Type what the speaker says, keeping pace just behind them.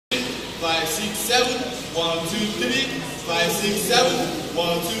5, 6, 7. 1, 2, 3. 5, 6, 7.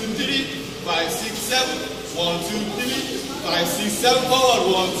 1, 2, 3. 5, 6, 7. 1, 2, 3. 5, 6, 7. Forward.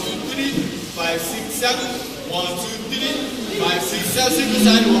 1, 2, 3. 5, 6, 7. 1, 2, 3. 5, 6, 7. Single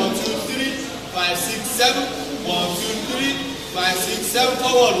side. 1, 2, 3. 5, 6, 7. 1, 2, 3. 5, 6, 7.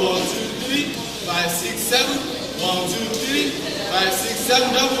 Forward. 1, 2, 3. 5, 6, 7. 1, 2, 3. 5, 6,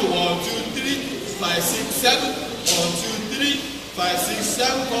 7. Double. 1, 2, 3. 5, 6, 7. 1, 2, 3. 5, 6,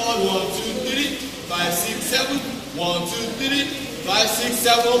 7. Forward. 1, 2, 3. 5, 6, 7. 1, 2, 3. 5, 6,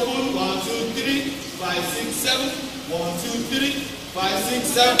 7. Open. 1, 2, 3. 5, 6, 7. 1, 2, 3. 5, 6,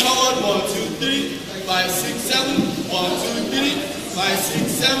 7. Forward. 1, 2, 3. 5, 6, 7. 1, 2, 3. 5, 6,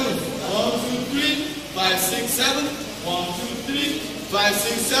 7. 1, 2, 3. 5, 6, 7. 1, 2, 3. 5,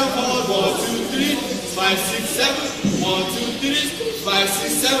 6, 7. Forward. 1, 2, 3. 5, 6, 7. 1, 2, 3. 5,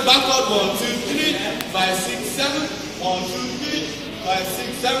 6, 7. Backward. 1, 2, 3. 5, 6, 7. 1, 2, 3. 5,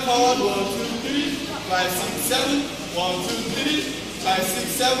 6, 7. Forward. 1, 2, 3. 5, 6, 7. 1, 2, 3. 5, 6,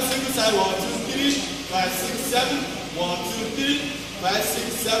 7. Single side. 1, 2, 3. 5, 6, 7. 1, 2, 3. 5,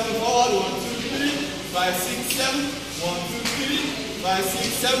 6, 7. Forward. 1, 2, 3. 5, 6, 7. 1, 2, 3. 5,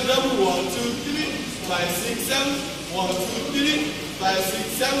 6, 7. Double. 1, 2, 3. 5, 6, 7. 1, 2, 3. 5, 6,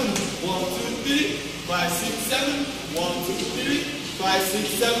 7. 1, 2, 3. 5, 6, 7. 1, 2, 3. 5, 6,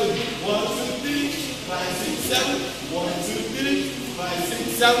 7. 1, 2, 3. 5, 6, 7. 1, 2, 3. 5,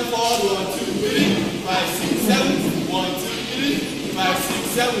 6, 7. Forward. 1, 2, 3. 5, 6, 7. 1, 2, 3. 5,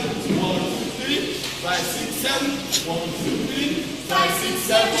 6, 7. 1, 2, 3. 5, 6, 7. 1, 2, 3. 5, 6,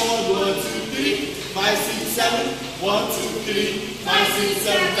 7. Forward. 1, 2, 3. 5, 6, 7. 1, 2, 3. 5, 6,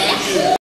 7. Thank you.